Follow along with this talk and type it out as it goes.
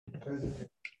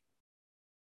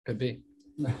Could be.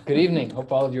 Good evening.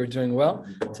 Hope all of you are doing well.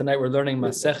 Tonight we're learning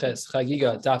Maseches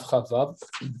Chagiga Daf Chav Vav.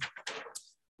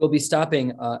 We'll be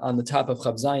stopping on the top of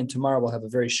Chav Zayin. Tomorrow we'll have a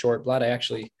very short blot. I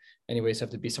actually, anyways,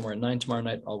 have to be somewhere at 9 tomorrow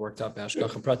night. All worked up.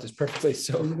 Hashgacha Pratis perfectly.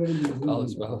 So all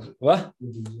is well. What?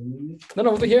 No,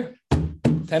 over here.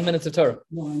 10 minutes of Torah.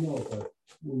 No, I know, but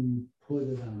we put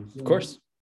it on Zoom. Of course.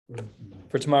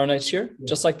 For tomorrow night's shir,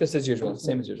 just like this as usual,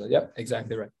 same as usual. Yep,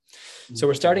 exactly right. So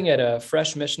we're starting at a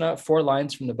fresh Mishnah, 4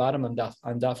 lines from the bottom on Daf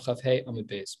Chav Hei Amud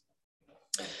Beis.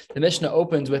 The Mishnah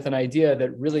opens with an idea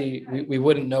that really we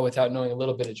wouldn't know without knowing a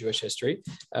little bit of Jewish history.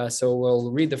 So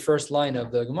we'll read the first line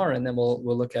of the Gemara and then we'll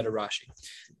look at a Rashi.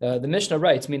 The Mishnah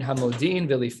writes, Min HaModi'in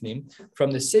V'lifnim,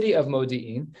 from the city of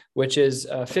Modi'in, which is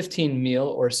 15 mil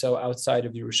or so outside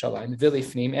of Yerushalayim,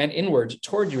 V'lifnim, and inward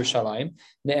toward Yerushalayim,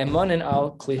 Ne'emanin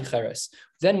al Kli Cheres.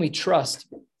 Then we trust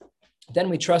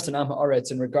in Am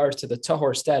Haaretz in regards to the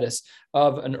tahor status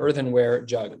of an earthenware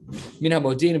jug. Min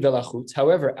HaModi'in V'lachutz.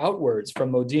 However, outwards,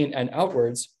 from Modin and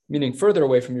outwards, meaning further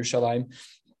away from Yerushalayim,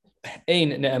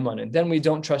 Ein Ne'emanin. Then we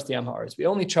don't trust the Am Haaretz. We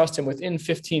only trust him within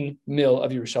 15 mil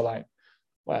of Yerushalayim.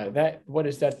 Wow, what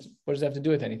does that have to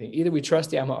do with anything? Either we trust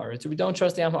the Am Haaretz or we don't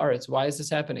trust the Am Haaretz. Why is this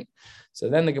happening? So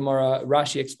then the Gemara,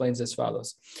 Rashi explains as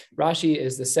follows. Rashi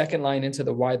is the second line into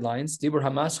the wide lines. Dibur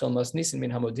hamaschel masnisin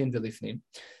min hamodin v'lifnim.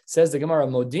 Says the Gemara,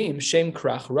 Modim, Shem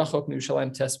Krach, Rachok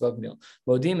Yerushalayim Tesvav Mil.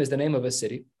 Modim is the name of a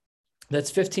city that's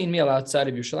 15 mil outside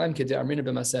of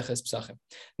Yerushalayim.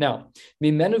 Now,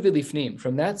 Mimenu v'lifnim,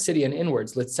 from that city and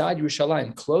inwards, Litzad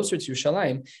Yerushalayim, closer to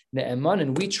Yerushalayim, Ne'eman,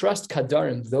 and we trust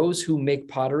Kadarim, those who make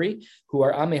pottery, who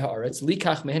are Amei Haaretz,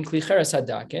 Likach mehen kli cheres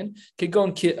hadaken,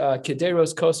 Kigon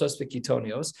Kederos Kosos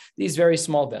v'Kitonios, these very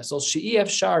small vessels, She'ef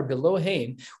Shar below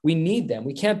Hain, we need them,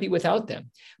 we can't be without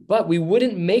them, but we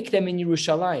wouldn't make them in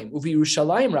Yerushalayim. Uvi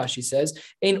Yerushalayim, Rashi says,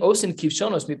 Ein osin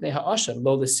kivshonos mipnei ha'ashar,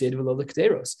 lo l'sid v'lo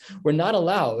l'kederos. We're not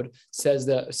allowed, says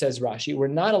Rashi, we're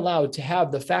not allowed to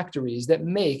have the factories that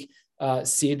make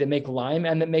seed, that make lime,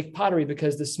 and that make pottery,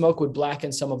 because the smoke would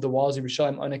blacken some of the walls of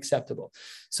Yerushalayim, unacceptable.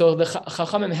 So the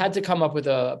Chachamim had to come up with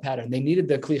a pattern. They needed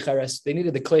the Kli Cheres, they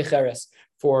needed the Klei Cheres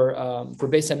for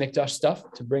Beis HaMikdash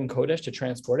stuff, to bring Kodesh, to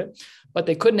transport it. But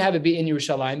they couldn't have it be in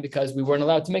Yerushalayim because we weren't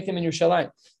allowed to make them in Yerushalayim.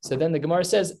 So then the Gemara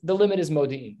says the limit is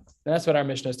Modi'in. And that's what our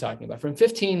Mishnah is talking about. From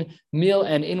 15 mil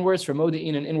and inwards, from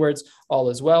Modi'in and inwards, all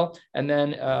is well. And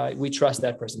then we trust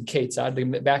that person.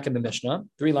 Ketzad, back in the Mishnah,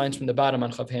 3 lines from the bottom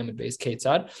on Chav Hei Amud Beis,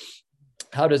 Ketzad.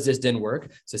 How does this din work?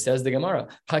 So says the Gemara,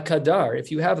 Hakadar,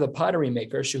 if you have the pottery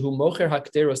maker, Shehu Mocher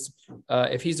Hakderos,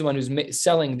 if he's the one who's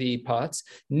selling the pots,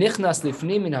 Nichnas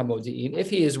Lifnim min HaModi'in, if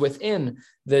he is within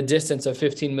the distance of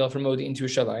 15 mil from Modi'in to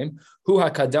Yerushalayim, Hu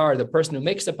Hakadar, the person who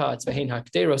makes the pots, Vehein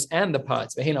Hakderos, and the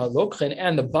pots, Vehein HaLokchen,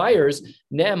 and the buyers,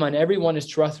 Ne'eman, everyone is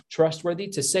trustworthy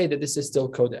to say that this is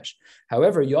still Kodesh.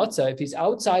 However, Yotza, if he's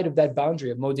outside of that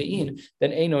boundary of Modi'in,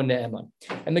 then Eino Ne'eman.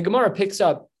 And the Gemara picks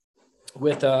up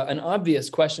with an obvious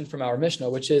question from our Mishnah,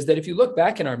 which is that if you look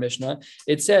back in our Mishnah,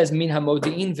 it says min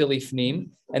hamodi'in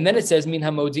v'lifnim, and then it says min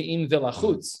hamodi'in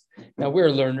v'lachutz. Now we're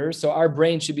learners, so our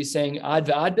brain should be saying ad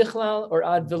v'ad bichlal or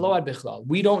ad v'lo ad bichlal.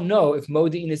 We don't know if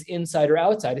modi'in is inside or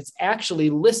outside. It's actually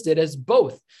listed as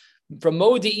both. From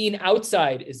Modi'in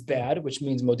outside is bad, which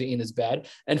means Modi'in is bad.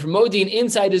 And from Modi'in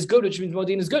inside is good, which means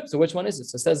Modi'in is good. So which one is it?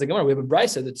 So says the Gemara, we have a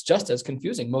brisa that's just as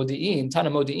confusing. Modi'in, Tana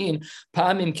Modi'in,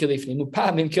 Pa'amim kilifnim,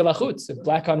 Pa'amim kilachutz,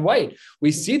 black on white.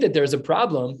 We see that there's a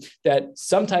problem that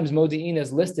sometimes Modi'in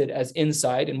is listed as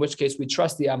inside, in which case we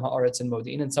trust the Am Haaretz and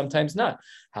Modi'in, and sometimes not.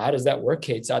 How does that work?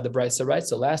 Ketzad, the brisa writes,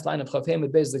 the last line of Chav Hei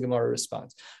Amud Beis, the Gemara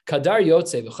responds. Kadar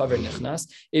yotze v'chaver nichnas.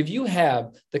 If you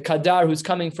have the Kadar who's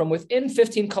coming from within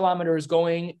 15 kilometers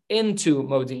going into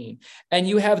Modi'in, and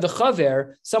you have the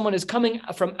Chaver, someone is coming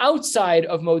from outside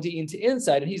of Modi'in to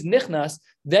inside, and he's nichnas,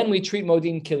 then we treat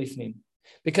Modi'in kilifnim.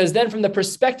 Because then from the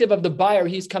perspective of the buyer,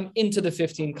 he's come into the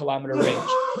 15-kilometer range.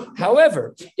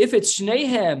 However, if it's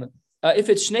Shnehem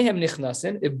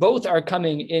nichnasin, if both are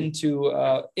coming in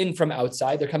from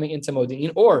outside, they're coming into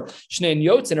Modi'in, or Shneim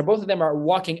yotzin, or both of them are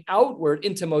walking outward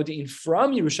into Modi'in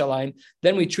from Yerushalayim,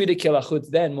 then we treat it kilachutz.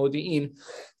 Then Modi'in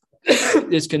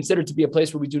is considered to be a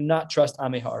place where we do not trust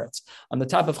Amei Haaretz. On the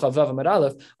top of Chav Vav Amud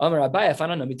Aleph, Amar Abaye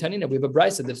Fanana Mitanina, we have a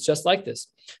brisa that's just like this.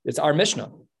 It's our Mishnah.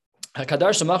 What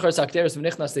does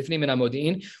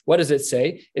it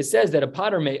say? It says that a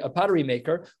pottery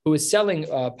maker who is selling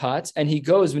pots, and he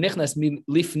goes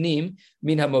lifnim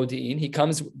min hamodi'in. He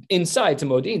comes inside to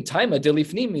Modi'in. Taima de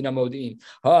lifnim min hamodi'in.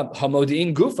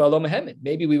 Hamodi'in gufa lo mehemet.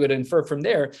 Maybe we would infer from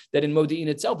there that in Modi'in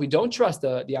itself we don't trust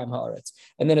the Am Haaretz.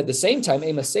 And then at the same time,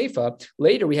 ema seifa.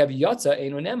 Later we have yotza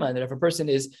eino neman, that if a person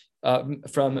is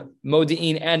from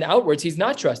Modi'in and outwards, he's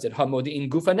not trusted. Ha Modi'in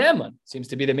Gufa Ne'eman. Seems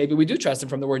to be that maybe we do trust him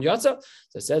from the word Yatsa.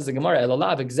 So it says the Gemara,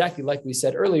 Elalav, exactly like we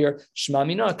said earlier, Shma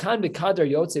Mina, Kan B'Kadar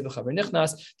Yotze V'Chaver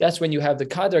Nichnas. That's when you have the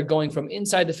Kadar going from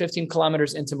inside the 15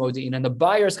 kilometers into Modi'in, and the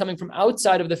buyer is coming from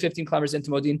outside of the 15 kilometers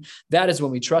into Modi'in. That is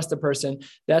when we trust the person.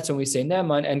 That's when we say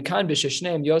Ne'eman, and Kan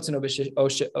B'Sheshneim Yotzen O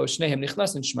Shnehem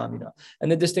Nichnas and Shma Mina.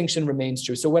 And the distinction remains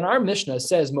true. So when our Mishnah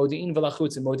says Modi'in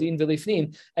V'Lachutz and Modi'in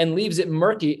V'Lifnim and leaves it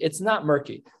murky, it's not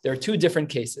murky. There are two different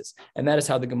cases, and that is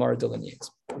how the Gemara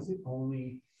delineates. Is it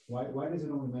only why does it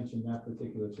only mention that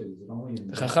particular city? Is it only in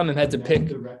the Chachamim had to pick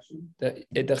direction? The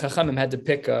Chachamim had to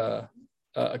pick a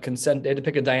consent. They had to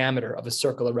pick a diameter of a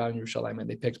circle around Yerushalayim, and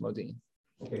they picked Modi'in.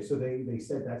 Okay, so they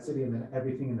said that city and then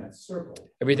everything in that circle.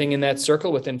 Everything in that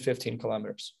circle within 15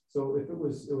 kilometers. So if it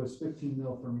was 15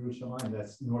 mil from Yerushalayim,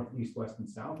 that's north, east, west, and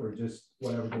south, or just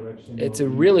whatever direction? It's a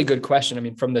really good question. I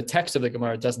mean, from the text of the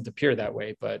Gemara, it doesn't appear that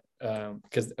way, but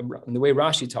because the way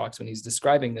Rashi talks when he's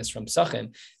describing this from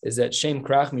Sachin is that Shem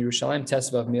Krach Yerushalayim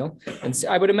Tesvav Mil, and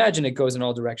I would imagine it goes in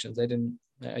all directions. I didn't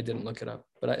look it up,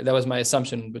 but that was my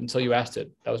assumption. But until you asked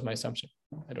it, that was my assumption.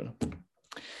 I don't know.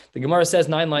 The Gemara says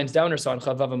 9 lines down or so on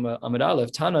Chavav Amud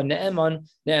Aleph, Tana Ne'eman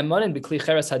and B'kli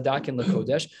Cheres Hadakin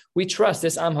LeKodesh. We trust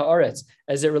this Am Haaretz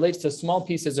as it relates to small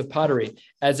pieces of pottery,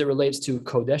 as it relates to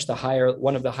Kodesh,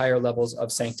 one of the higher levels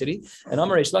of sanctity. And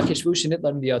Amar Reish Lakish V'Shinit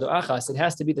Lan B'Yado Achas. It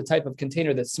has to be the type of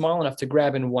container that's small enough to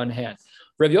grab in one hand.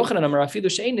 Rav Yochanan Amar Afilu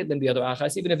She'einit Lan B'Yado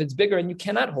Achas. Even if it's bigger and you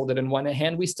cannot hold it in one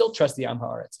hand, we still trust the Am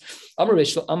Haaretz. Amar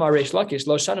Reish Lakish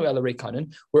Lo Shanu Ela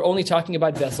Reikanan. We're only talking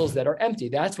about vessels that are empty.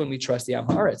 That's when we trust the Am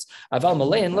Haaretz. Aval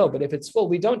Malayan Lo, but if it's full,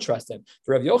 we don't trust him.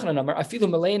 For Rav Yochanan Amar Afilu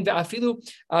Malayan Ve'afilu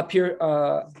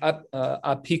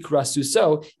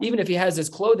Apikrasuso. Even if he has his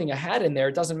clothing, a hat in there,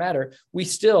 it doesn't matter. We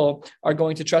still are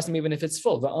going to trust him even if it's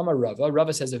full. The Amar Rava.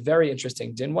 Rava says a very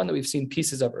interesting din, one that we've seen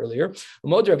pieces of earlier.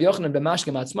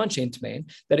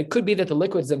 That it could be that the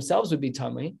liquids themselves would be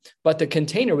tamei, but the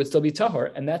container would still be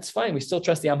tahor, and that's fine. We still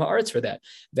trust the Am Haaretz for that.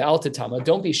 The Alta Tama.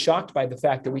 Don't be shocked by the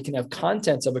fact that we can have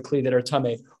contents of a kli that are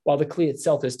tamei while the kli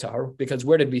itself is tahor. Because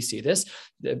where did we see this?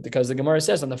 Because the Gemara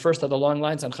says on the first of the long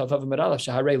lines on Chavav Amud Aleph,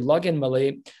 Shaharei Lagin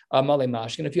Malei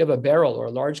Mashkin. If you have a barrel or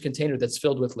a large container that's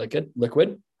filled with liquid.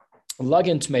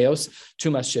 Lagin Tmeos,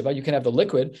 Tumas Shiva. You can have the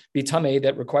liquid be tamei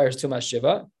that requires Tumas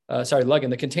Shiva. Lagin,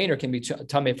 the container can be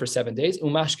tamei for 7 days.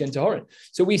 Umashkin Tahorin.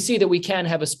 So we see that we can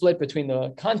have a split between the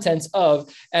contents of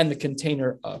and the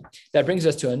container of. That brings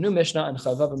us to a new Mishnah on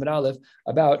Chavav Amud Aleph,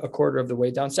 about a quarter of the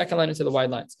way down, second line into the wide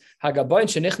lines.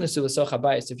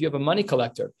 If you have a money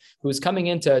collector who is coming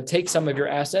in to take some of your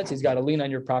assets, he's got a lien on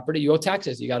your property, you owe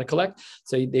taxes, you got to collect.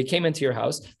 So they came into your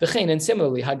house. And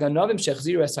similarly, if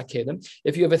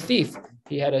you have a thief,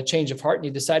 he had a change of heart and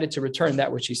he decided to return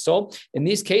that which he stole. In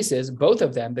these cases, both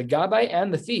of them, the Gabai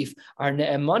and the thief, are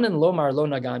ne'eman and lomar lo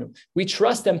naganu. We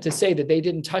trust them to say that they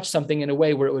didn't touch something in a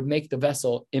way where it would make the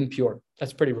vessel impure.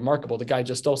 That's pretty remarkable. The guy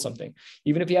just stole something.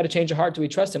 Even if he had a change of heart, do we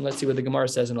trust him? Let's see what the Gemara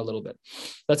says in a little bit.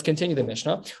 Let's continue the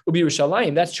Mishnah. Ubi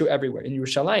Yerushalayim, that's true everywhere. In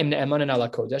Yerushalayim, ne'eman and ala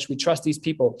kodesh, we trust these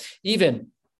people, even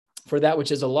for that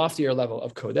which is a loftier level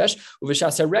of Kodesh,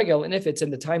 Uvishasa Regel, and if it's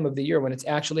in the time of the year when it's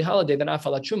actually holiday, then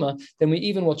Afala Truma, then we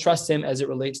even will trust him as it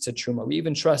relates to Truma. We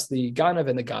even trust the Ganav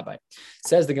and the Gabai.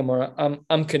 Says the Gemara,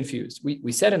 I'm confused.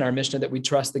 We said in our Mishnah that we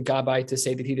trust the Gabai to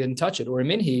say that he didn't touch it, or in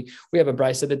Minhi, we have a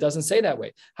brisa that doesn't say that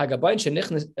way.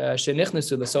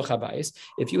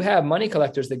 If you have money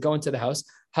collectors that go into the house,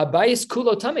 Habayis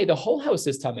Kulo Tame, the whole house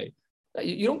is Tame.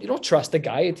 You don't trust the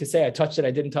guy to say I touched it,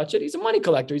 I didn't touch it. He's a money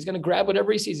collector. He's going to grab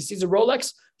whatever he sees. He sees a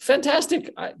Rolex, fantastic.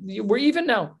 We're even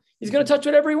now. He's going to touch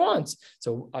whatever he wants.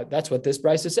 So that's what this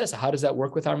brisa says. How does that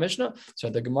work with our Mishnah? So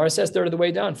the Gemara says third of the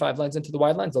way down, 5 lines into the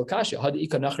wide lines.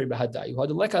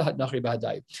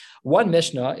 One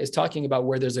Mishnah is talking about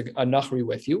where there's a nachri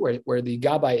with you, where the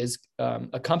Gabai is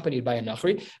accompanied by a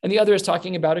nachri, and the other is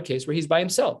talking about a case where he's by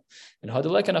himself. And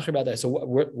so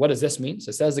what does this mean? So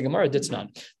it says the Gemara,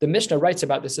 Ditznan. The Mishnah writes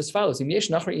about this as follows.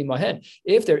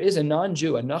 If there is a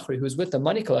non-Jew, a nachri, who's with the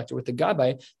money collector, with the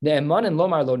Gabai, ne'eman and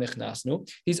lomar lo nichnasnu,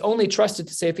 he's only trusted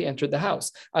to say if he entered the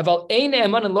house. But we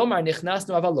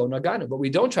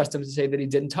don't trust him to say that he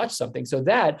didn't touch something. So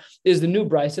that is the new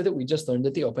brisa that we just learned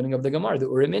at the opening of the Gemara, the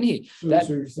Urim Minhi. So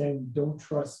you're saying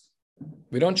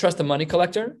we don't trust the money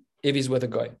collector if he's with a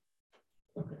goy.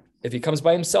 Okay. If he comes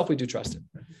by himself, we do trust him.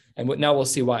 And now we'll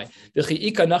see why.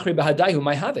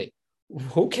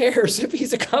 Who cares if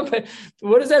he's a company?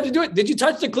 What does that have to do with it? Did you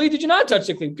touch the kli? Did you not touch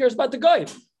the kli? Who cares about the guy?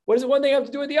 What does one thing have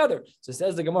to do with the other? So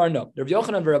says the Gemara, no. Rav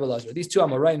Yochanan and Rabbi Elazar, these two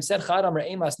Amoraim said, Chad Amar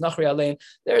Emas Nachri Alein.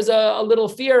 There's a little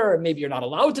fear. Maybe you're not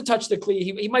allowed to touch the kli.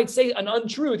 He might say an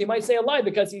untruth. He might say a lie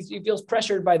because he feels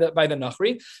pressured by the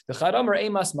Nachri. The Chad Amar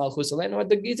Emas Malchus Alein, or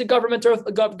he's a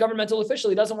governmental official.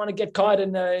 He doesn't want to get caught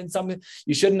in some.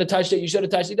 You shouldn't have touched it. You should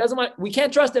have touched it. He doesn't want. We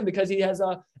can't trust him because he has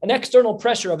an external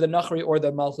pressure of the Nachri or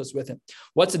the Malchus with him.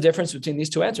 What's the difference between these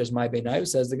two answers? My Beinayu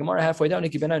says the Gemara halfway down.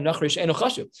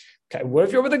 Okay, what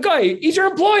if you're with a guy? He's your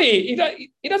employee.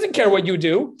 He doesn't care what you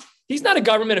do. He's not a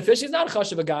government official. He's not a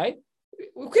chashuv guy.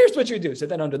 Who cares what you do? So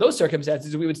then under those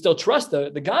circumstances, we would still trust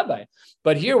the gabbai.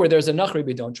 But here where there's a nachri,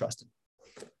 we don't trust him.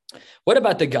 What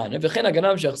about the ganav?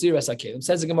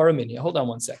 Says the Gemara Minya. Hold on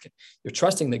one second. You're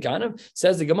trusting the ganav?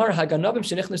 Says the Gemara, Haganavim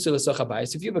shenichnesu l'soch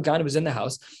habayis. If you have a ganav who's in the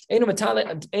house,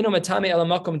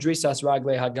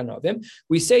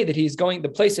 we say that he's going. The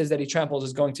places that he tramples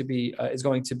is going to be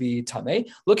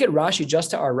tamei. Look at Rashi just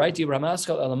to our right.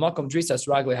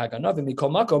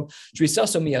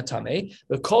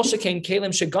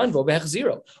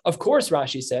 Of course,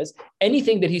 Rashi says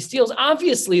anything that he steals,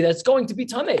 obviously that's going to be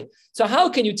tamei. So how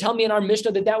can you tell me in our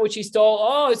Mishnah that which he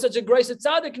stole, it's such a grace at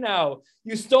tzaddik now.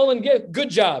 You stole and gift, good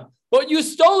job. But you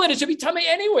stole it should be tamei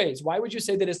anyways. Why would you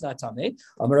say that it's not tamei?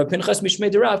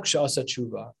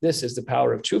 This is the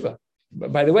power of tshuva.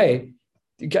 By the way,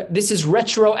 this is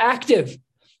retroactive.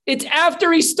 It's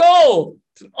after he stole.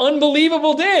 It's an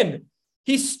unbelievable din.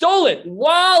 He stole it.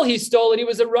 While he stole it, he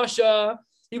was in Russia.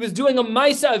 He was doing a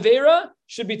Maisa Avera,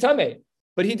 should be tamei.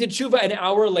 But he did tshuva an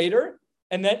hour later,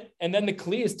 and then the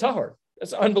kli is tahor.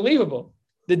 That's unbelievable.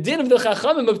 The din of the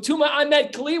chachamim of tuma on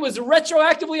that kli was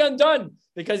retroactively undone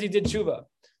because he did tshuva.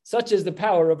 Such is the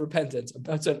power of repentance.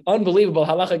 That's an unbelievable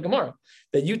halacha gemara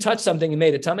that you touch something and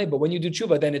made it tamei, but when you do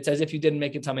tshuva, then it's as if you didn't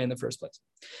make it tamei in the first place.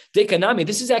 Dekanami,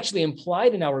 this is actually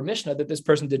implied in our Mishnah that this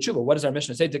person did tshuva. What does our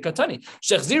Mishnah say? Dekatani,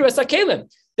 shechzir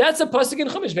esakelim. That's a pasuk in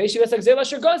Chumash.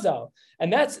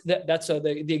 And that's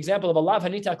the example of a lav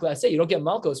hanitak la'aseh. You don't get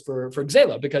malchus for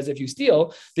gzela, because if you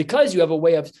steal, because you have a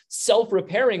way of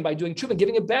self-repairing by doing tshuva and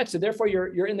giving it back, so therefore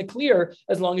you're in the clear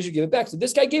as long as you give it back. So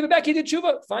this guy gave it back, he did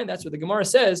tshuva. Fine, that's what the Gemara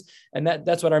says, and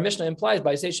that's what our Mishnah implies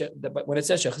by when it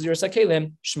says shechzir sakelim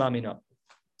shma mina.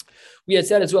 We had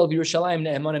said as well, Yerushalayim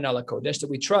ne'eman and ala kodesh, that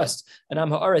we trust an am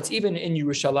haaretz even in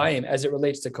Yerushalayim as it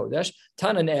relates to kodesh.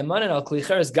 Tana ne'eman and al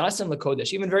klicheres gasim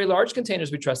lekodesh. Even very large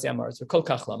containers we trust the am haaretz. Kol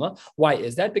kach lama. Why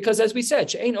is that? Because as we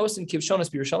said, she'ein osin kivshonos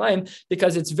b'Yerushalayim,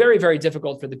 because it's very, very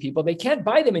difficult for the people. They can't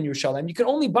buy them in Yerushalayim. You can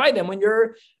only buy them when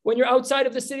you're outside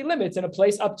of the city limits in a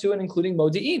place up to and including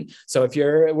Modi'in. So what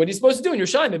are you supposed to do in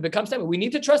Yerushalayim? It becomes time. We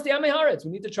need to trust the am haaretz.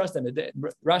 We need to trust them. Rashi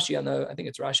Rashi on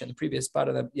the previous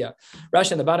bottom of the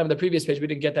Rashi on the bottom of the previous page, we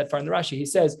didn't get that far in the Rashi. He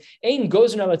says, we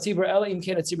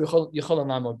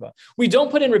don't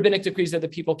put in rabbinic decrees that the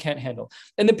people can't handle.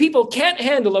 And the people can't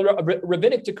handle a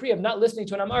rabbinic decree of not listening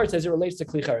to an amaretz as it relates to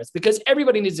kli cheres, because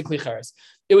everybody needs a kli cheres.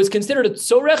 It was considered a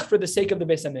tzorech for the sake of the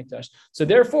Beis HaMikdash. So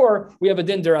therefore, we have a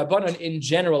din derabanan in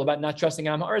general about not trusting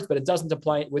amaretz, but it doesn't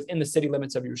apply within the city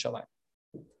limits of Yerushalayim.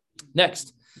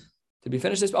 Next. Did we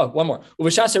finish this? Oh, one more. How do we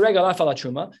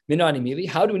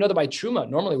know that by truma?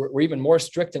 Normally, we're even more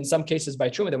strict in some cases by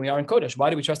truma than we are in kodesh. Why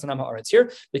do we trust in am haaretz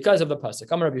here? Because of the pasuk.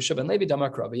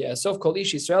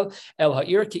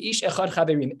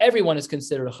 Everyone is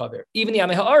considered a chaver, even the am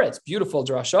haaretz. Beautiful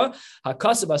drasha. The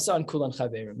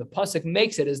pasuk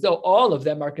makes it as though all of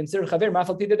them are considered chaver.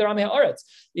 They're am haaretz.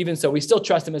 Even so, we still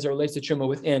trust them as it relates to truma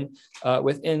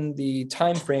within the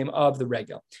time frame of the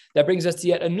regel. That brings us to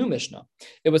yet a new mishnah.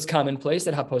 It was common place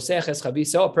that haposech es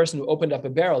chaviso, a person who opened up a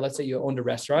barrel. Let's say you owned a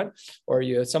restaurant or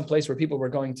you some place where people were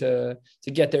going to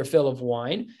get their fill of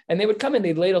wine, and they would come in,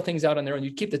 they'd ladle things out on their own.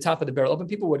 You'd keep the top of the barrel open.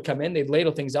 People would come in, they'd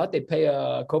ladle things out, they'd pay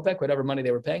a kopek, whatever money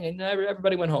they were paying, and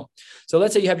everybody went home. So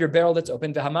let's say you have your barrel that's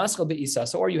open,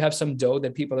 or you have some dough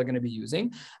that people are going to be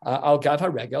using, al gav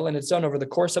haregel, and it's done over the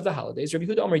course of the holidays. Rabbi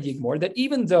Yehuda Omer Yigmor, that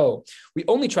even though we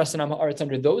only trust an am haaretz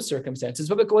under those circumstances,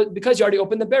 but because you already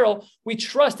opened the barrel, we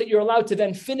trust that you're allowed to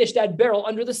then finish that barrel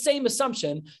under the same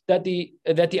assumption that the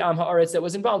am haaretz that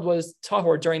was involved was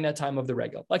tahor during that time of the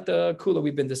regel, like the kula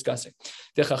we've been discussing.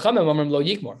 The chachamim omrim lo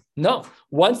yikmor. No,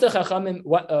 once the chachamim,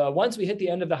 once we hit the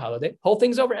end of the holiday, whole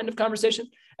thing's over, end of conversation,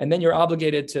 and then you're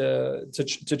obligated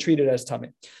to treat it as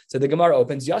tamei. So the Gemara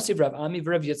opens Yasiv Rav Ami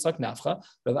v'Rav Yitzchak Nafcha.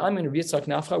 Rav Ami and Rav Yitzchak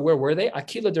Nafcha, where were they?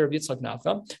 Akila de Rav Yitzchak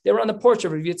Nafcha. They were on the porch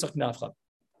of Rav Yitzchak Nafcha.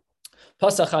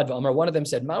 Pasachad v'Amar. One of them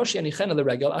said, "Ma'oshi anichena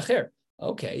l'regel acher."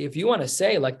 Okay, if you want to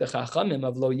say like the Chachamim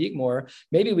of Lo Yigmor,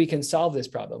 maybe we can solve this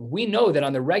problem. We know that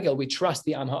on the regel, we trust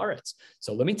the Am Haaretz.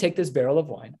 So let me take this barrel of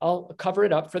wine. I'll cover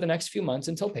it up for the next few months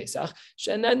until Pesach,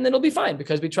 and then it'll be fine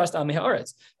because we trust Am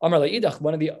Haaretz. Amar Le'idach,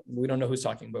 we don't know who's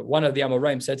talking, but one of the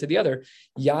Amoraim said to the other,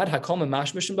 Yad Hakom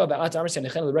Mashmishim Ba Ve'at Amar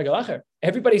Senechen L'Regel Acher.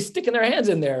 Everybody's sticking their hands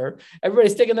in there.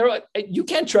 Everybody's sticking their. You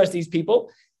can't trust these people.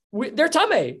 They're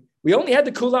tamei. We only had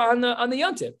the kula on the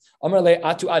yontif. What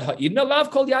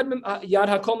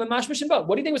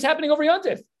do you think was happening over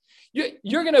yontif?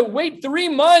 You're going to wait 3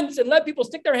 months and let people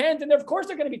stick their hands in there. Of course,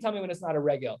 they're going to be tummy when it's not a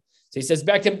regel. So he says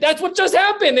back to him, that's what just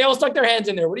happened. They all stuck their hands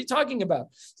in there. What are you talking about?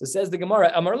 So says the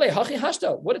Gemara,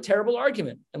 what a terrible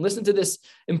argument. And listen to this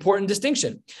important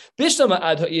distinction.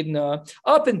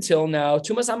 Up until now,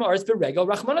 tumas ha'ma'aretz beregel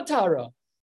rachmana tahara.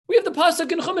 We have the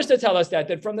pasuk in Chumash to tell us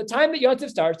that from the time that Yontif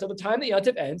starts till the time that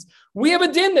Yontif ends, we have a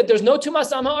din that there's no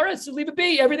tumas ha'aretz, so leave it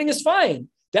be. Everything is fine.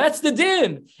 That's the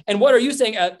din. And what are you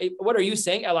saying?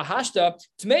 Elahashta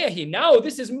tmeyahi. Now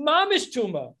this is mamish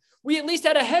tuma. We at least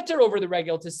had a heter over the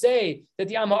regel to say that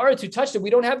the Amaretz who touched it, we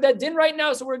don't have that din right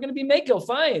now, so we're going to be mekel,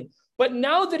 fine. But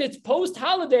now that it's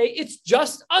post-holiday, it's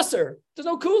just usser. There's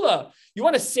no kula. You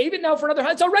want to save it now for another?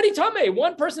 It's already tameh.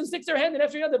 One person sticks their hand in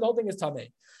after another, the whole thing is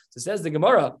tameh. So says the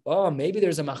Gemara, maybe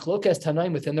there's a machlokes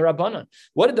tanaim within the Rabbanan.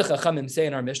 What did the Chachamim say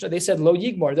in our Mishnah? They said lo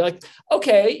yigmor. They're like,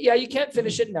 okay, yeah, you can't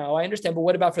finish it now. I understand, but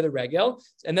what about for the regel?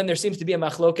 And then there seems to be a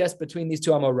machlokes between these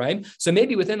two Amoraim. So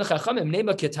maybe within the Chachamim,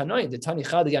 nema ketanoim, the tani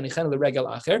chad yanichen leregel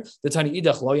acher, the tani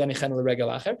idach lo yanichen leregel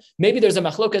acher. Maybe there's a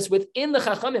machlokes within the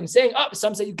Chachamim saying,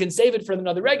 some say you can save it for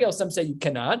another regel, some say you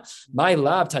cannot. My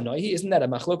lav tanoim, isn't that a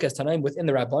machlokes tanaim within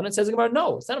the Rabbanan? It says the Gemara,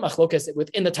 no, it's not a machlokes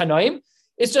within the tanaim.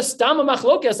 It's just stama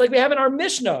machlokas, like we have in our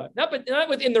Mishnah, not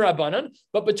within the Rabbanan,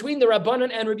 but between the Rabbanan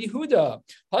and Rabbi Yehuda.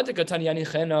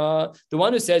 The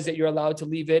one who says that you're allowed to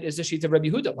leave it is the sheet of Rabbi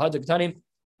Yehuda.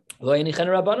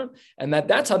 And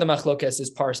that's how the machlokes is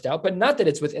parsed out, but not that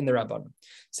it's within the Rabbanan.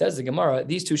 Says the Gemara,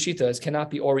 these two shitas cannot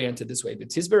be oriented this way. But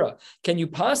Tizbera, can you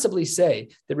possibly say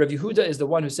that Rabbi Yehuda is the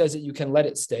one who says that you can let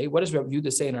it stay? What does Rabbi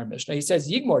Yehuda say in our Mishnah? He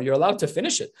says, Yigmor, you're allowed to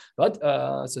finish it. But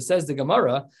so says the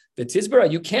Gemara, the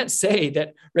Tizbera, you can't say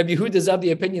that Rabbi Yehuda is of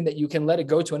the opinion that you can let it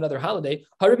go to another holiday.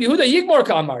 Rabbi Yehuda, Yigmor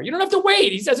Kamar. You don't have to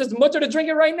wait. He says it's mutter to drink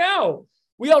it right now.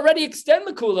 We already extend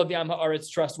the kula of Yam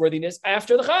Haaretz trustworthiness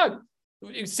after the Chag.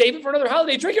 You save it for another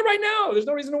holiday. Drink it right now. There's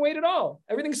no reason to wait at all.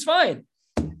 Everything's fine.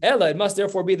 Ella, it must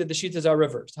therefore be that the shitas are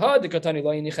reversed. Rabbi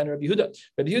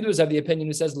Yehuda was of the opinion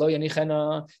who says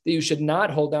that you should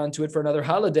not hold on to it for another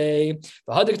holiday. And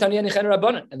the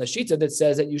shita that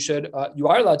says that you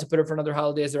are allowed to put it for another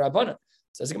holiday as the Rabbanan.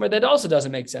 Says the Gemara, that also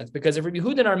doesn't make sense, because if Rabbi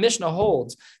Yehuda in our Mishnah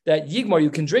holds that Yigmor you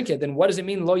can drink it, then what does it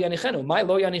mean lo yanichenu? My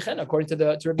lo yanichenu according to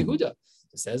Rabbi Yehuda.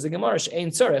 It says the Gemara, she'ein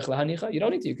tzarech lahanicha. You don't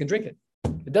need to. You can drink it.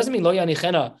 It doesn't mean lo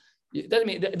yanichena.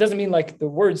 It doesn't mean like the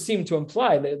words seem to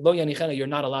imply that lo yanichena you're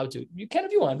not allowed to. You can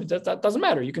if you want. That doesn't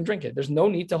matter. You can drink it. There's no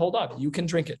need to hold off. You can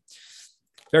drink it.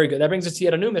 Very good. That brings us to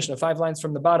yet a new Mishnah, 5 lines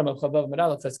from the bottom of Chavav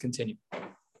Medalef. Let's continue.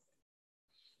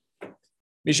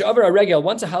 Once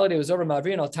a holiday was over,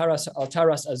 Ma'avrin al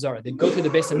Taras Azara. They'd go to the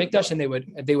Beis HaMikdash and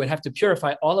they would have to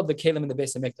purify all of the kelim in the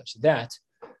Beis HaMikdash.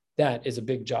 That is a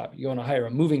big job. You want to hire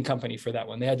a moving company for that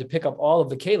one. They had to pick up all of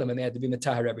the kelim and they had to be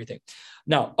metahar everything.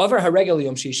 Now, over haregel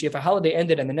yom shishi, if a holiday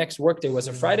ended and the next workday was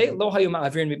a Friday, lo hayu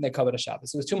ma'avrin mipnei kavod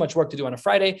haShabbos. It was too much work to do on a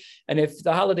Friday, and if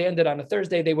the holiday ended on a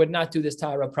Thursday, they would not do this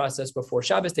tahara process before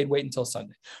Shabbos. They'd wait until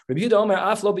Sunday. Rabbi Yehuda Omer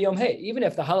af lo b'yom hey. Even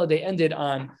if the holiday ended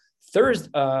on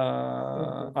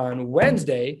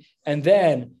Wednesday, and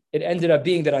then it ended up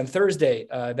being that on Thursday,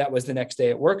 that was the next day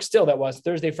at work. Still, that was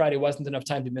Thursday, Friday wasn't enough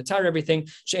time to mitar everything.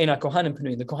 She'ena kohanim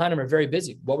pnuim. The kohanim are very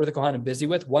busy. What were the kohanim busy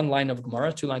with? 1 line of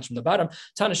Gemara, 2 lines from the bottom.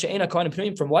 Tana she'ena kohanim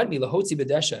pnuim from what? Milahotzi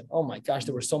b'desha. Oh my gosh,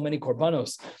 there were so many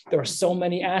korbanos. There were so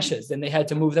many ashes, and they had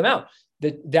to move them out.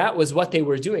 That was what they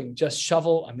were doing. Just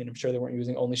shovel. I mean, I'm sure they weren't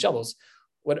using only shovels.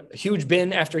 What huge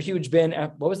bin after huge bin.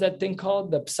 What was that thing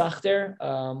called? The psach there.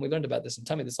 We learned about this in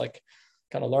Tummy. This like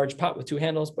kind of large pot with 2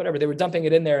 handles, whatever. They were dumping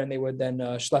it in there and they would then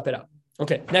schlep it out.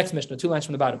 Okay, next Mishnah, 2 lines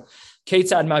from the bottom.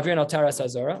 Keitzad ma'avrin al taras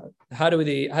azara. How are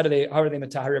they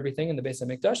matahar everything in the Beis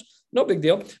HaMikdash? No big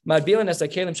deal. Madbilan es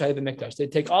hakelim shayv mikdash. They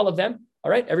take all of them.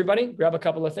 All right, everybody, grab a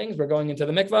couple of things. We're going into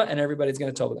the mikvah, and everybody's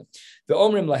going to tov them. The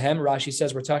omrim lahem. Rashi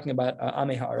says we're talking about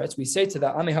amei haaretz. We say to the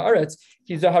amei haaretz,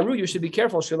 hizaharu. You should be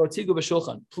careful. Shelo tigu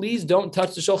b'shulchan. Please don't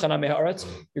touch the shulchan amei haaretz.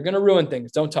 You're going to ruin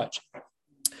things. Don't touch.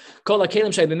 There were always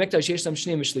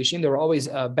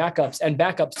backups and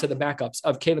backups to the backups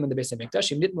of kelim in the Beis HaMikdash.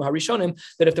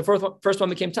 That if the first one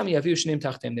became tummy,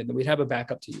 then we'd have a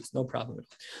backup to use. No problem at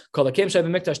all.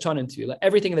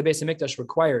 Everything in the Beis HaMikdash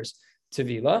requires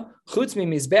Tevila, chutz mi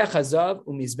mizbeach hazav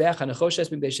umizbeach hanachoshes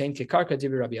mibeshein kekarka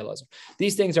divi Rabbi Elazar.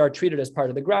 These things are treated as part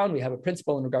of the ground. We have a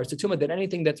principle in regards to tumah that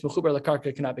anything that's mechubar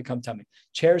lakarka cannot become tummy.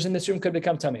 Chairs in this room could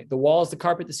become tummy. The walls, the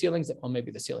carpet, the ceilings, well,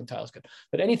 maybe the ceiling tiles could,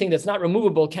 but anything that's not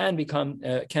removable cannot become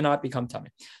tummy.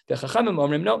 The chachamim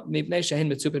omrim no mibnei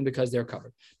shehin mitzupin because they're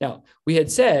covered. Now we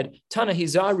had said Tana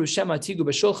hizaru shema tigu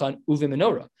b'shulchan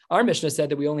uvimenorah. Our Mishnah said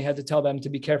that we only had to tell them to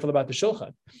be careful about the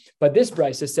shulchan, but this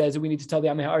brisa says that we need to tell the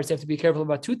Amei Haaretz they have to be careful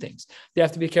about two things. They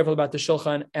have to be careful about the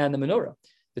shulchan and the menorah.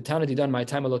 The Tana Didan my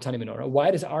time alotani menorah. Why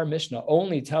does our Mishnah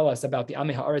only tell us about the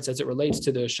Amei Haaretz as it relates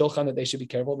to the shulchan that they should be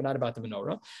careful, but not about the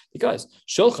menorah? Because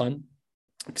shulchan.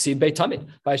 Ksiv beit tamid.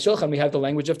 By shulchan we have the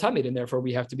language of tamid, and therefore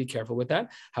we have to be careful with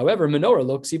that. However, menorah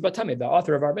lo ksiv bat tamid. The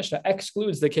author of our Mishnah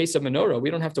excludes the case of menorah.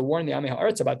 We don't have to warn the Amei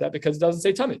Haaretz about that because it doesn't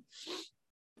say tamid.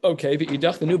 Okay,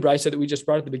 the new brisa that we just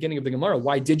brought at the beginning of the Gemara.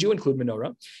 Why did you include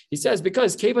menorah? He says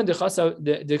because kevan dechasa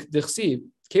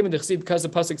because the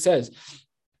pasuk says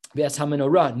because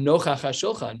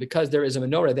there is a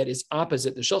menorah that is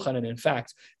opposite the shulchan, and in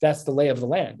fact, that's the lay of the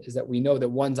land, is that we know that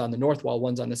one's on the north wall,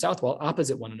 one's on the south wall,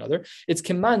 opposite one another. It's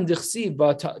keman dechsiv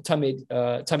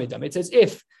tamid. It says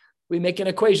if we make an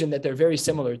equation that they're very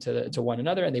similar to one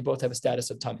another, and they both have a status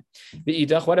of tamid. The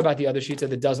idach. What about the other shita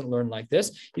that doesn't learn like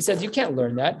this? He says you can't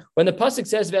learn that. When the pasuk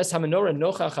says ves hamenorah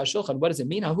nochach hashulchan, what does it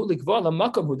mean? Hahu likva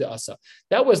lamakom hu de'asa.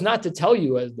 That was not to tell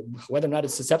you whether or not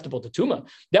it's susceptible to tuma.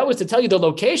 That was to tell you the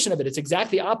location of it. It's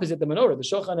exactly opposite the menorah. The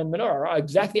shulchan and menorah are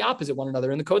exactly opposite one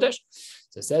another in the kodesh.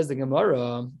 So it says the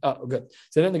Gemara. Oh, good.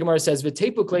 So then the Gemara says, so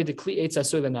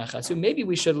maybe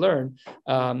we should learn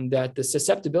that the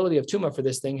susceptibility of tuma for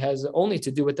this thing has only to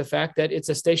do with the fact that it's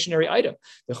a stationary item.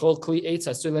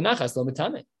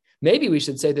 Maybe we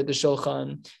should say that the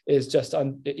shulchan is just,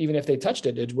 even if they touched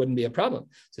it, it wouldn't be a problem.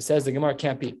 So it says the Gemara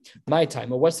can't be my time.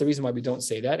 Well, what's the reason why we don't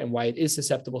say that and why it is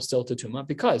susceptible still to tumah?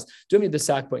 Because dumi the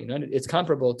sak, it's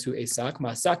comparable to a sak,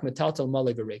 masak metaltal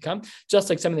male v'rekam, just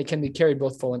like something that can be carried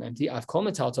both full and empty. Afkol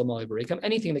metaltal male v'rekam,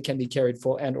 anything that can be carried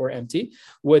full and or empty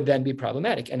would then be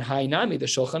problematic. And hainami, the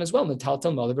shulchan as well,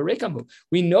 metaltal male v'rekam.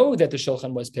 We know that the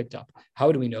shulchan was picked up.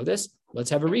 How do we know this? Let's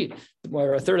have a read.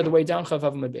 We're a third of the way down.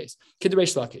 Chavav Amud Beis.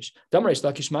 Kidreish Lakish. Damreish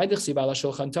Lakish. Ma'idich ala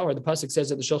shulchan tahor. The pasuk says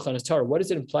that the shulchan is tahor. What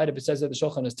does it imply if it says that the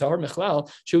shulchan is tahor?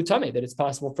 Mechlal shu tamei. That it's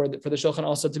possible for the shulchan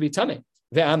also to be tamei.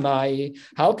 Ve'amai.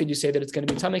 How could you say that it's going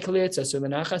to be tamei kaliyat?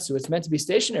 So it's meant to be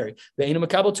stationary. Ve'inu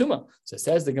makabel tuma. So it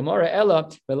says the Gemara Ella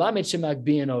velamet shemak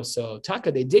biano. So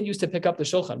Taka, they did used to pick up the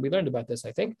shulchan. We learned about this.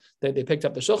 I think that they picked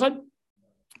up the shulchan.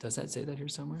 Does that say that here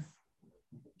somewhere?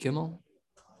 Gimel.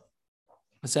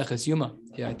 Maseches Yuma.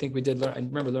 Yeah, I think we did learn. I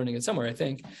remember learning it somewhere. I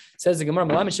think it says the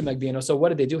Gemara. So what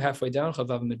did they do halfway down?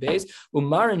 Chavav Amud Beis.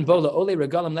 Umarin bola ole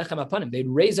regalim lechem apanim. They'd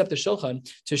raise up the shulchan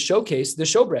to showcase the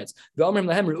showbreads. Ve'omrim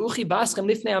lehem reuchi baschem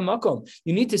lifnei hamakom.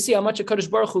 You need to see how much a Kadosh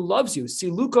Baruch Hu loves you.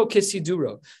 Siluko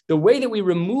kisiduro. The way that we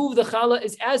remove the challah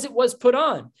is as it was put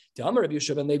on. There was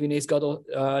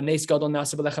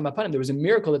a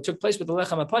miracle that took place with the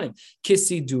lechem apanim.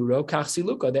 Kisiduro kach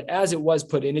siluko. That as it was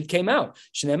put in, it came out.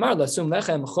 Shneimar lasum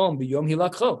lechem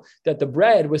that the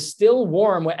bread was still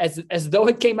warm as though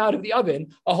it came out of the oven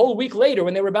a whole week later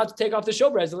when they were about to take off the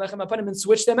showbreads, the lechem apanim, and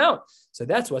switch them out. So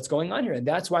that's what's going on here. And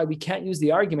that's why we can't use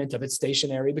the argument of it's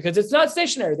stationary, because it's not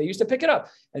stationary. They used to pick it up.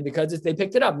 And because they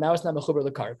picked it up, now it's not mechuber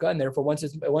lekarka. And therefore, once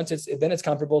it's then it's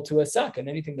comparable to a sak. And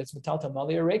anything that's metalta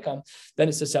mali or rekam, then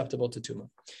it's susceptible to tumah.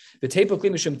 The teipukli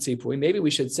mishum tzipui, maybe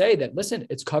we should say that, listen,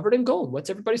 it's covered in gold. What's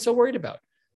everybody so worried about?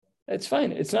 It's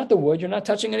fine. It's not the wood. You're not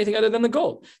touching anything other than the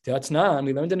gold. We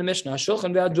learned in the Mishnah,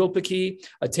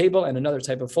 a table and another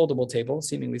type of foldable table,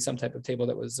 seemingly some type of table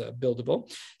that was buildable.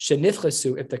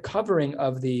 If the covering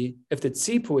of if the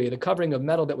tzipui, the covering of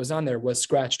metal that was on there was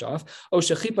scratched off,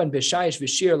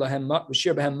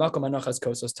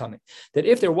 that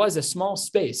if there was a small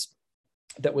space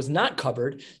that was not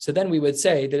covered, so then we would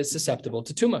say that it's susceptible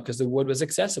to tumah because the wood was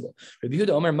accessible. Rabbi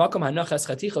Yehuda Omer makom hanachas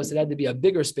chatichos, it had to be a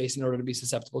bigger space in order to be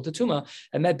susceptible to tumah,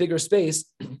 and that bigger space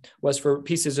was for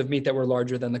pieces of meat that were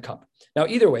larger than the cup. Now,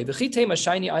 either way, the chitema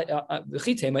shiny,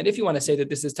 and if you want to say that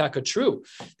this is taka true,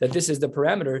 that this is the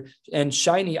parameter, and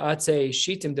shiny atze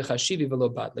shitim dechashivi velo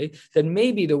batli, then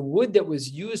maybe the wood that was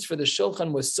used for the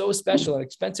shulchan was so special, an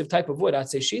expensive type of wood,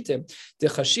 atze shitim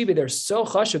dechashivi, they're so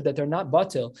chashiv that they're not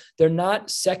batil, they're not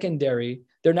secondary,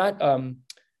 they're not batil,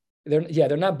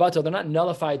 they're not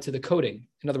nullified to the coating.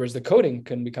 In other words, the coating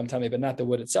can become tamei, but not the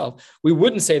wood itself. We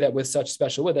wouldn't say that with such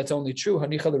special wood. That's only true.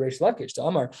 Hanicha l'reish lakish. To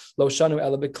Amar lo shanu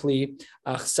ela b'kli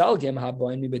achsalgim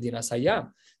haboin mibedinas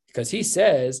hayam. because he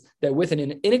says that with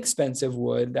an inexpensive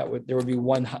wood, there would be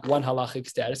one halachic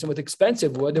status, and with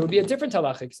expensive wood, there would be a different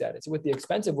halachic status. With the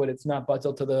expensive wood, it's not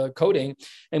batel to the coating,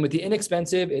 and with the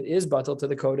inexpensive, it is batel to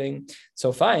the coating.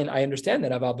 So fine, I understand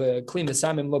that.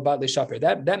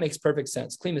 That makes perfect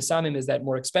sense. Kli mesamim is that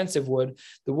more expensive wood,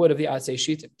 the wood of the atzei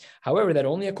shitim. However, that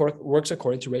only works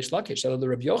according to Reish Lakish.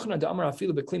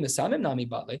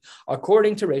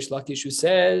 According to Reish Lakish, who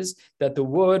says that the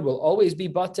wood will always be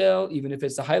batel, even if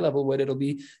it's a high-level wood, it'll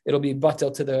be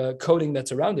batel to the coating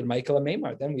that's around it. Michael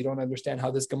Meimar. Then we don't understand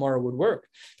how this Gemara would work.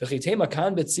 Maybe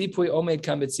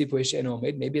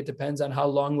it depends on how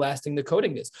long-lasting the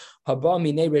coating is.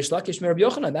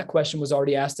 That question was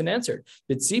already asked and answered.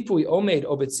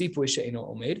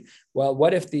 Well,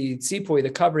 what if the tzipui, the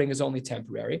covering, is only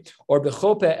temporary? Or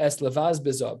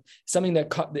something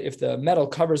that if the metal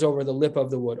covers over the lip of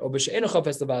the wood.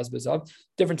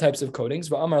 Different types of coatings.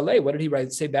 What did he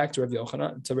say back to Rav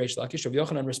Yochanan, to Reish Lakish? Rav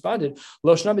Yochanan responded,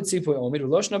 Lo shna b'tzipui omed,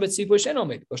 lo shna b'tzipui she'en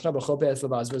omed, lo shna b'chope es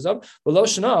levaz v'zav, lo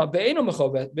shna be'eno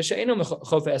mechope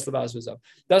es levaz v'zav.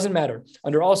 Doesn't matter.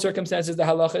 Under all circumstances, the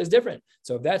halacha is different.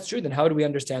 So if that's true, then how do we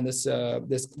understand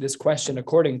this question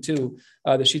according to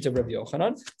the sheet of Rav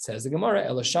Yochanan? Says the Gemara,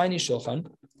 Elashayni shulchan,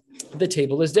 the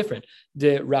table is different.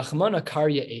 The Rachmana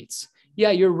karya eitz.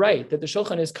 Yeah, you're right that the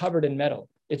shulchan is covered in metal.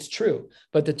 It's true,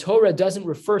 but the Torah doesn't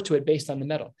refer to it based on the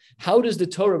metal. How does the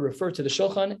Torah refer to the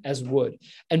shulchan? As wood.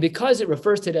 And because it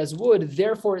refers to it as wood,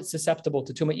 therefore it's susceptible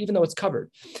to tumah, even though it's covered.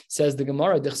 Says the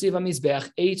Gemara, Dechsiv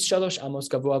HaMizbeach, Eitz Shalosh Amos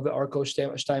Gavoa Ve'arko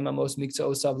Shtayim Amos Mikza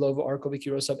Osav Lo Ve'arko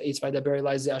V'kirosav Eitz V'daber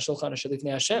Elai Zeh HaShulchan Asher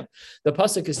Lifnei Hashem. The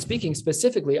pasuk is speaking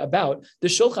specifically about the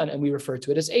shulchan, and we refer to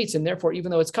it as eitz, and therefore,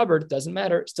 even though it's covered, doesn't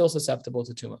matter, still susceptible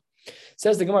to tumah.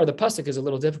 Says the Gemara, the pasuk is a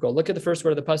little difficult. Look at the first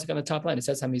word of the pasuk on the top line. It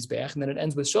says HaMizbeach, and then it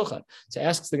ends with shulchan. So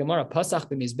asks the Gemara, Pasach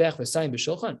b'mizbech v'sayim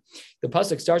b'shulchan. The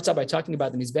pasuk starts out by talking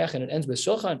about the mizbech and it ends with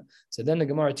shulchan. So then the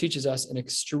Gemara teaches us an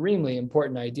extremely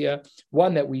important idea,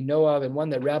 one that we know of and one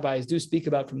that rabbis do speak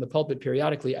about from the pulpit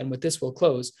periodically. And with this, we'll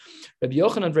close. Rabbi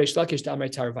Yochanan Reish Lakish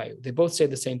d'Amrei Tarvayu. They both say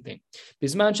the same thing.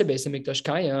 Bizman shebeis hamikdash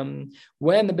kayam.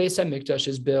 When the Beis Hamikdash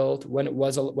is built, when it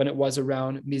was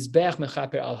around, mizbech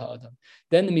mechaper al ha'adam.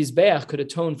 Then the mizbech could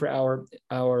atone for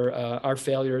our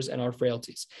failures and our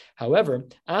frailties. However,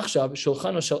 achshav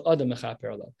shulchano shel adam mechaper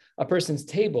alav. A person's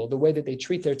table, the way that they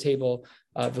treat their table,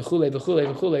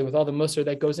 v'chule, with all the musar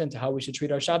that goes into how we should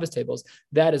treat our Shabbos tables,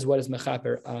 that is what is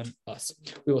mechaper on us.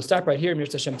 We will stop right here. Mir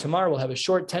Hashem, tomorrow we'll have a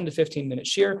short 10 to 15 minute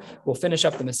shir. We'll finish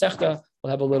up the Masechta.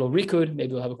 We'll have a little rikud.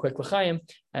 Maybe we'll have a quick l'chaim,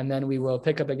 and then we will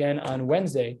pick up again on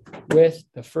Wednesday with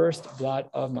the first blot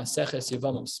of Maseches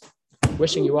Yevamos.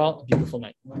 Wishing you all a beautiful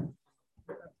night.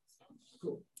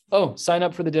 Oh, sign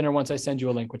up for the dinner once I send you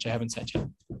a link, which I haven't sent yet.